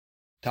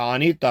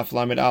Ta'anit Daf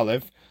Lamed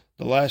Aleph.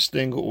 The last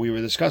thing we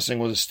were discussing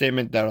was a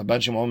statement that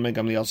Rabban Shimon ben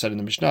Gamliel said in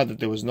the Mishnah that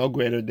there was no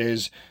greater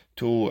days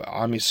to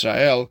Am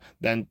Yisrael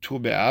than Tu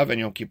B'Av and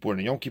Yom Kippur.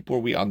 And Yom Kippur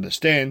we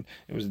understand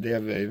it was the day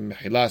of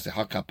Mechilas, the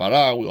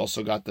HaKapara. We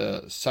also got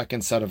the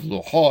second set of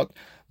Luchot.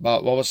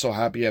 But what was so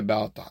happy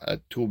about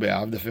Tu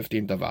B'Av, the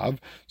 15th of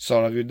Av?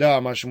 So Rav Yehuda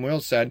Amar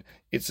Shmuel said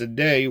it's a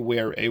day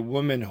where a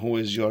woman who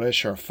is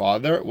Yoresh her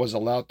father was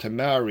allowed to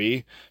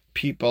marry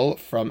people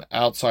from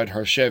outside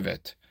her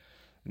shevet.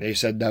 They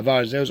said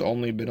Davar Zeus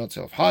only Benot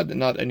Zelfhad,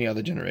 not any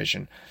other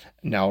generation.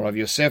 Now Rav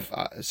Yosef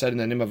said in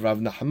the name of Rav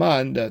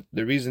Nachman that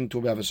the reason Tu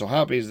B'Av is so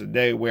happy is the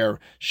day where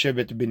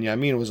Shevet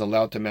Binyamin was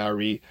allowed to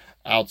marry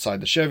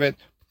outside the Shevet.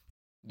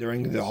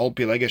 During the whole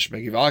Pilegesh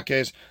Megivah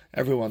case,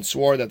 everyone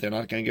swore that they're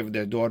not going to give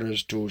their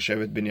daughters to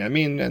Shevet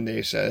Binyamin, and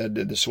they said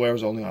that the swear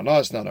is only on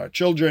us, not our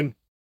children.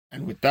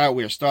 And with that,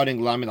 we are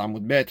starting Lamed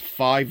Amud Bet,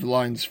 5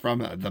 lines from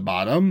the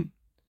bottom.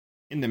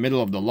 In the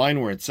middle of the line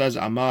where it says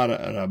Amar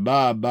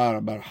Rabba Bar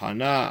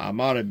Barhana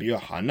Amar Rabbi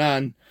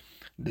Yohanan,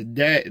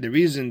 the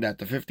reason that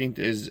the 15th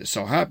is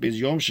so happy is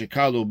Yom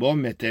Shekalu Bo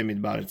Mete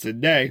Midbar. It's a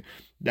day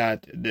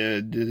that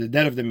the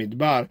dead of the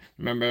Midbar.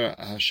 Remember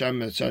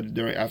Hashem said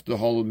after the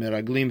whole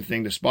Meraglim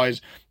thing, the spies,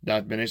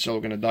 that Bnei Israel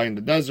were going to die in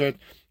the desert.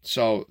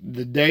 So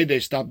the day they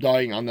stopped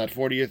dying on that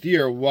 40th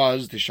year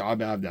was Tisha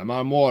B'Av.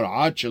 Amar Mor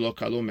Ad Shelo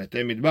Kalu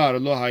Mete Midbar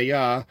Lo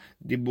Haya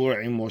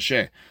Dibur Im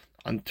Moshe.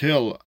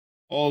 Until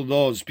all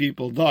those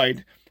people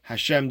died,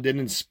 Hashem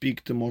didn't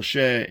speak to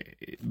Moshe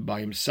by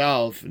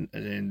himself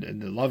in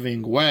the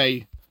loving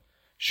way.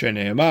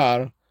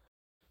 Shene'emar,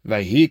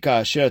 Vayhi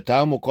ka'asher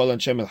ta'amu kol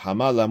anshe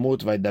milchama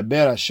lamut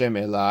vaydaber Hashem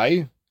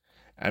elai.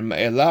 And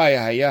elai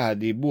haya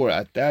hadibur.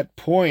 At that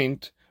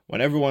point, when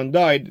everyone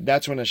died,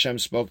 that's when Hashem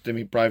spoke to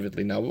me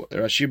privately. Now,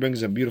 Rashi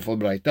brings a beautiful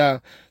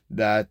braita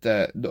that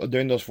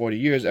during those 40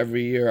 years,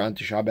 every year on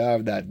Tisha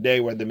B'Av, that day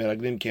where the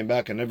Meraglim came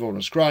back and everyone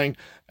was crying,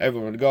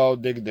 everyone would go,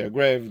 dig their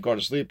grave, go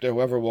to sleep there.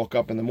 Whoever woke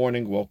up in the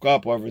morning, woke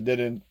up. Whoever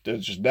didn't, they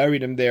just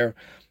buried him there.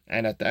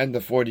 And at the end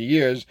of 40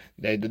 years,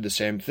 they did the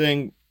same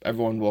thing.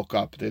 Everyone woke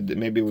up.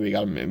 Maybe we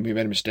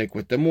made a mistake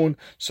with the moon,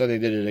 so they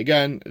did it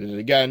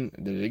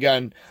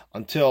again,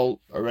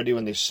 until already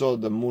when they saw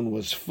the moon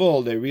was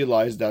full, they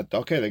realized that,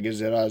 okay, the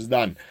Gezerah is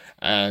done.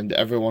 And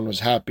everyone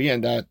was happy,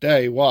 and that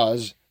day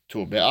was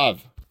Tu B'Av.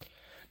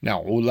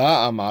 Now,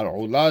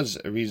 Ula's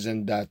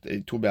reason that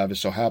Tu B'Av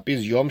is so happy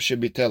is Yom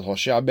Shebitel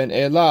Hoshea ben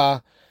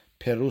Elah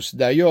Perus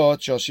Dayot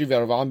Shoshiv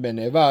Yervam ben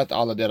Nevat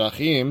Ala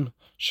Derachim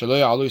Shelo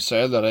Ya'alu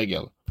Yisrael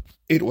L'Regel.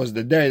 It was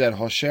the day that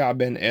Hoshea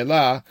ben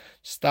Elah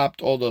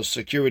stopped all those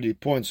security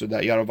points so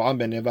that Yerovam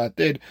ben Nevat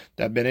did,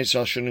 that Ben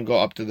Israel shouldn't go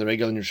up to the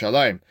Regel in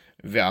Yerushalayim.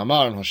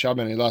 Ve'amar, and Hoshea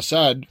ben Elah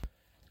said,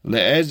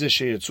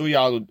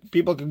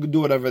 people can do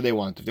whatever they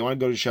want. If they want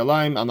to go to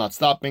Yerushalayim, I'm not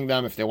stopping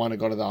them. If they want to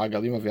go to the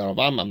Hagalim of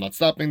Yerovam, I'm not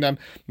stopping them.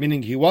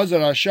 Meaning he was a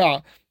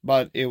Rasha,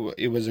 but it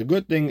was a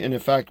good thing in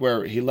effect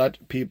where he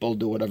let people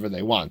do whatever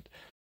they want.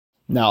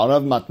 Now,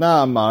 Rav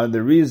Matna Amar,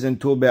 the reason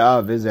Tu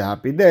B'Av is a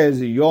happy day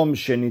is Yom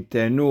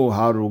Shenitenu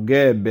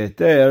Haruge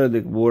Beter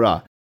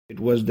Likbura. It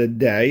was the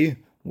day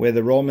where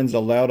the Romans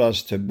allowed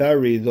us to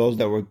bury those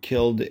that were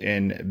killed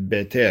in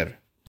Beter.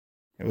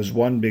 It was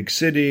one big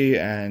city,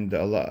 and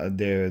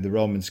the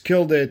Romans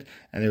killed it,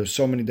 and there were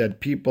so many dead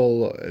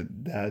people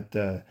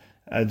that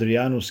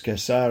Adrianus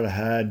Caesar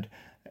had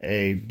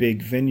a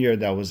big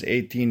vineyard that was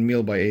 18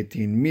 mil by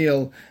 18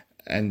 mil,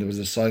 and it was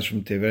the size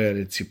from Tiberia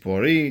to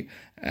Tzipori,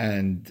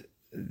 and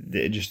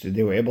they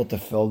were able to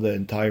fill the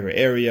entire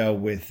area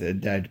with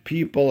dead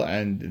people,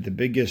 and the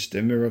biggest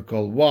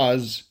miracle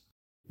was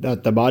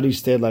that the body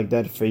stayed like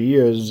that for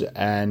years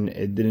and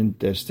it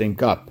didn't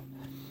stink up.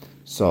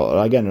 So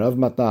again, Rav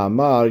Matna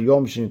Amar,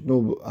 Yom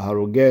Shenitnu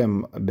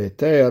Harugem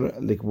Beter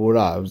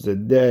Likbura. It was the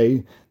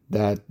day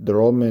that the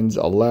Romans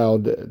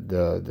allowed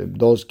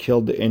those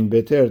killed in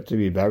Beter to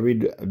be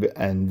buried,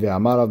 and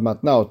Ve'amar Rav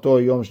Matna Oto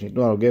Yom Shenitnu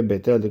Harugem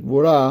Beter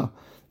Likbura.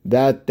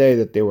 That day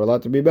that they were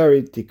allowed to be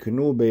buried,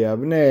 Tiknu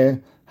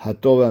Beyavne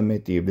Hatova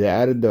Metib. They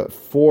added the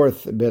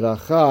 4th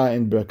beracha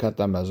in Birkat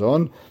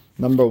Hamazon.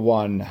 Number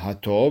 1,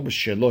 Hatob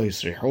Shelo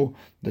Hisrihu.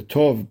 The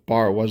Tov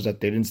part was that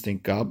they didn't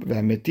stink up.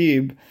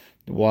 V'Hametib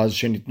was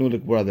Shenitnu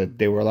Likbura, that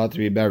they were allowed to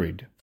be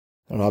buried.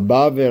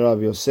 Rabba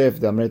Rav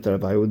Yosef Damret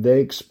Rav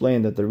Yehuda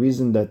explained that the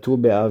reason that Tu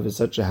B'Av is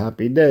such a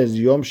happy day is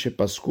Yom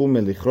Shepasku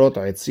Melichrot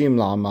Aitzim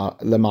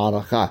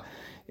L'Ma'aracha.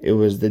 It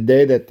was the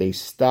day that they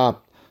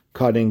stopped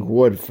cutting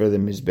wood for the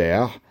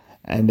Mizbeach,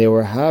 and they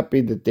were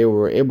happy that they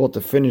were able to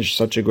finish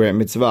such a great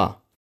mitzvah.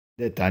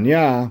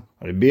 Detanya,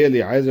 Rabbi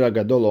Eliezer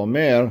Gadol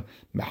Omer,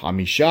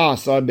 Mehamisha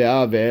Asar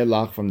B'Av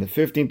Ve'elach, from the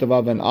 15th of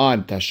Av and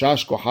on,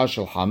 Tashash Koha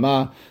Shel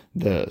Hama,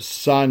 the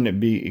sun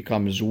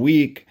becomes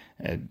weak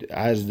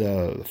as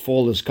the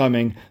fall is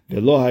coming.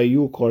 Ve'lo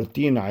hayu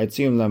kortin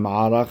ha'etzim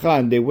le'ma'aracha,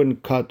 and they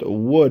wouldn't cut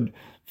wood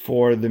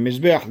for the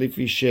Mizbeach,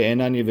 Lifi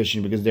she'enan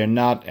yiveshin, because they're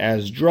not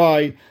as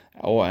dry,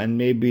 and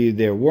maybe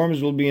their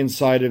worms will be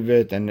inside of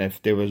it, and if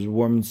there was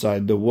worm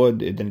inside the wood,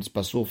 then it's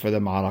pasul for the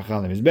ma'aracha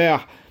and the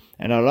Mizbeach.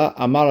 And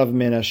Amarav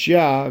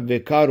Menashia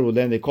Vekaru,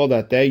 then they call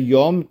that day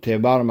Yom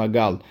Tebar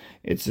Magal.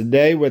 It's a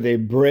day where they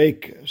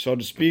break, so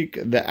to speak,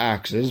 the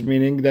axes,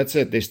 meaning that's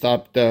it. They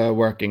stopped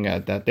working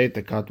at that day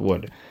to cut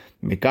wood.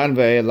 Mikan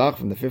ve'elach,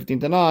 from the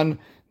 15th and on,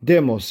 de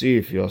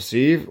mosif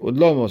Yosif,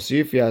 udlo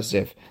mosif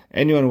Yasef.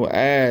 Anyone who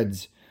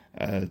adds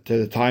to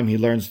the time he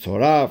learns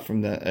Torah,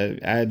 from the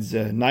adds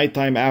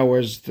nighttime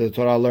hours to the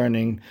Torah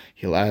learning,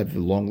 he'll add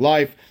long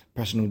life.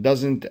 Person who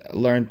doesn't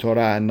learn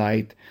Torah at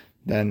night,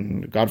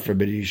 then God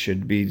forbid he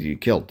should be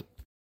killed.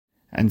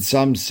 And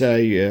some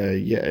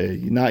say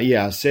not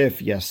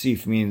Yasef,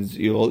 Yasif means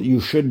you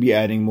should be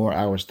adding more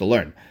hours to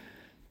learn.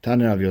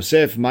 Tana of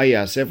Yosef, Ma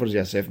Yasef, what does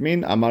Yasef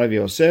mean? Amar of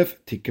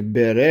Yosef,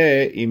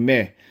 Tikbere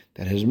imeh,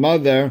 that his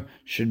mother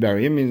should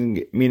bury him,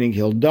 meaning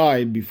he'll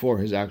die before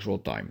his actual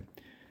time.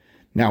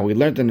 Now we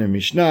learned in the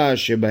Mishnah,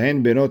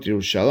 Shebahen Benot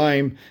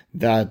Yerushalayim,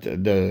 that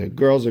the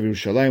girls of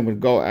Yerushalayim would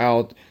go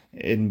out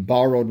in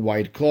borrowed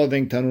white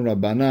clothing. Tanu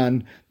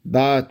Rabbanan,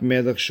 Bat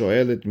Melech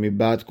Shoelet Mi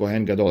Bat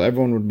Kohen Gadol.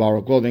 Everyone would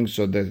borrow clothing,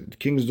 so the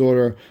king's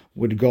daughter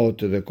would go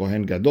to the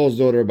Kohen Gadol's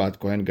daughter, Bat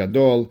Kohen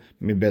Gadol,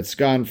 Mi Bet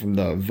Skan, from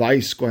the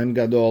vice Kohen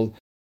Gadol,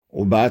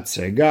 Ubat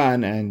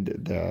Segan, and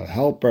the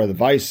helper, the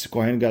vice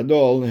Kohen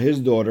Gadol, his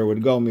daughter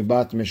would go Mi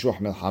Bat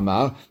Meshuach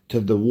Milchama, to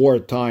the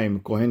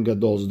wartime Kohen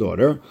Gadol's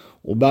daughter,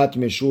 Ubat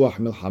Meshuach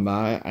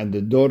Milchama, and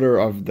the daughter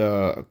of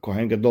the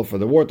Kohen Gadol for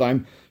the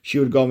wartime, she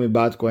would go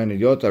Mibat Kohen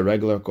Idiot, a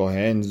regular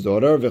Kohen's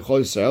daughter,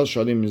 V'chol Yisrael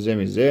Sholim Mizeh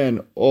Mizeh,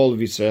 and all of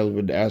Yisrael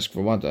would ask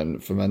for one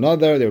from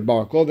another. They would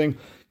borrow clothing,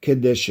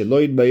 Kedesh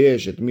Shelo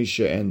Yitbayesh et Mi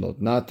she'en lo,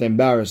 not to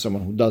embarrass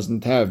someone who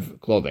doesn't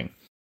have clothing.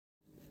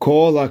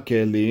 Kol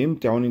hakelim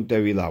te'onin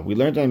tevila. We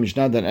learned in the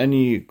Mishnah that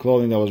any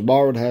clothing that was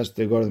borrowed has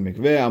to go to the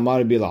mikveh.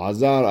 Amar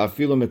bil'azar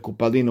afilu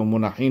mekupalin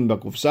u'munachin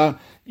bakufsa.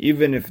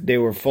 Even if they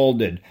were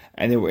folded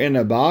and they were in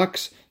a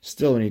box,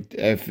 still,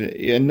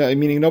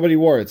 meaning nobody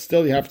wore it,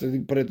 still you have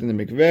to put it in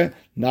the mikveh,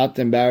 not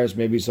to embarrass.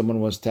 Maybe someone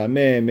was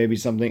tameh, maybe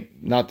something,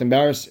 not to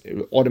embarrass,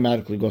 it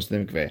automatically goes to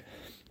the mikveh.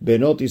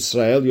 Benot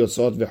Israel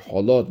yotzot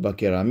v'cholot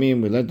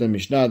b'keramim. We learned in the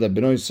Mishnah that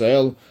Benot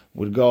Israel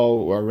would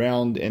go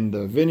around in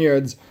the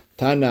vineyards.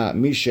 Tana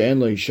mi she'en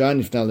lo isha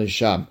nifna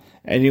l'sham.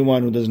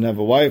 Anyone who doesn't have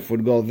a wife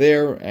would go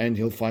there and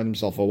he'll find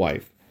himself a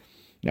wife.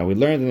 Now we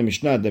learned in the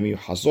Mishnah that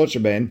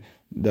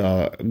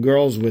the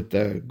girls with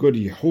the good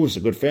yichus, a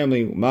good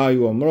family, ma'ayu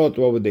amrot,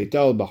 what would they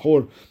tell?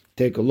 Bahur,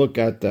 take a look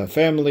at the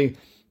family.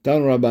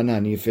 Tan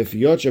Rabbanan,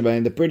 yififiyot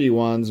sheben, the pretty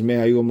ones,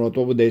 me'ayu amrot,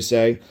 what would they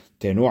say?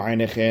 Tenu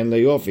einechen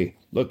leyofi.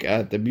 Look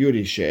at the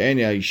beauty. She'en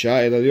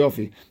ya'isha ela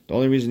yofi. The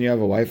only reason you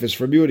have a wife is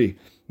for beauty.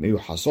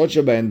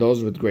 And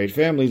those with great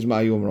families,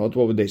 what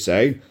would they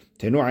say?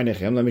 Look at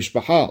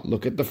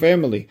the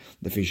family.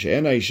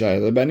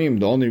 The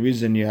only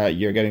reason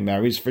you're getting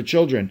married is for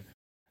children.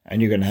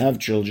 And you're going to have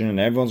children, and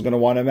everyone's going to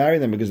want to marry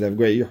them because they have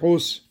great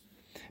yichus.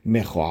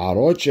 The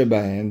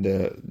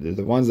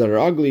ones that are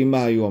ugly,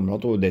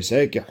 what would they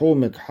say?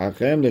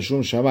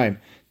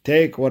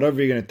 Take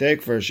whatever you're going to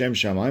take for Hashem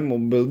Shamayim,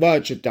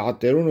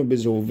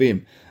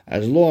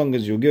 as long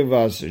as you give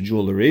us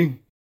jewelry,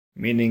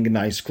 meaning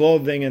nice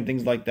clothing and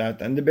things like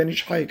that. And the Ben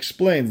Ish Chai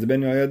explains, the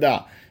Ben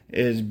Yoyada,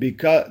 is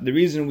because the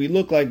reason we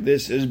look like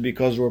this is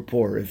because we're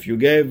poor. If you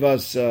gave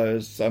us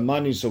some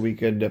money so we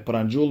could put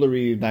on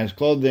jewelry, nice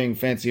clothing,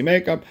 fancy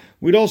makeup,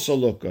 we'd also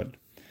look good.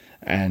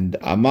 And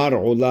Amar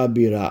Ula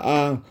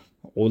Bira'a,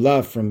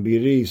 Ula from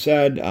Biri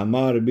said,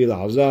 Amar Bil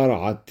Hazar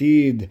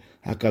Atid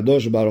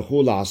Hakadosh Baruch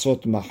Hu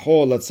La'asot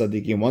Mahol At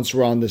Tzadikim. Once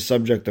we're on the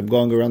subject of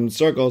going around in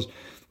circles,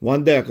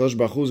 one day HaKadosh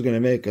Baruch Hu is going to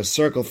make a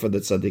circle for the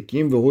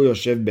tzaddikim, v'hu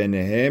yoshev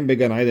b'nehem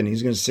began Eden.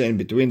 He's going to sit in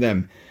between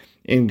them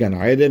in Gan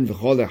Eden.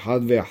 V'chol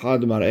echad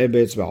ve'echad mar'eh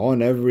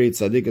be'etzba'on. Every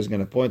tzaddik is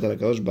going to point at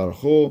HaKadosh Baruch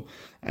Hu,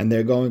 and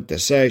they're going to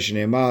say,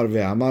 Shneimar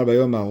ve'amar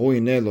b'yom ha'hu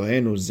hineh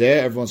Eloheinu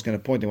zeh. Everyone's going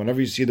to point, and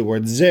whenever you see the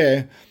word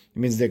zeh, it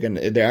means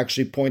they're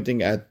actually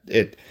pointing at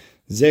it.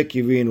 Zeh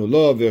kivinu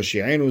lo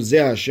ve'oshi'enu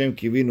zeh Hashem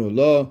kivinu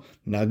lo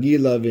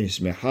nagila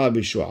ve'nismecha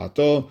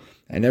b'shu'ato.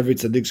 And every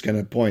tzaddik's going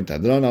to point.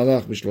 Adran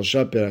alach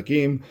b'shlosha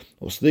perakim,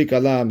 uslik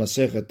ala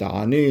masechet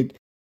ta'anit,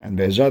 and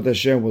Be'ezrat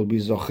Hashem will be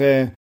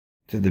zocheh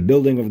to the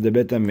building of the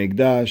Bet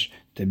HaMikdash,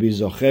 to be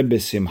zocheh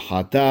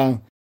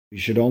b'simchata. We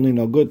should only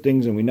know good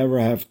things, and we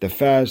never have to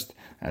fast.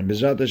 And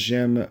Be'ezrat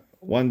Hashem,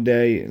 one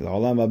day,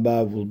 L'olam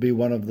Haba will be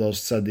one of those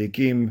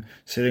tzaddikim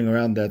sitting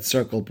around that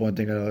circle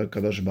pointing at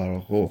HaKadosh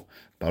Baruch Hu.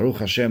 Baruch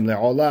Hashem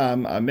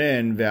le'olam,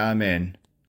 amen ve'amen.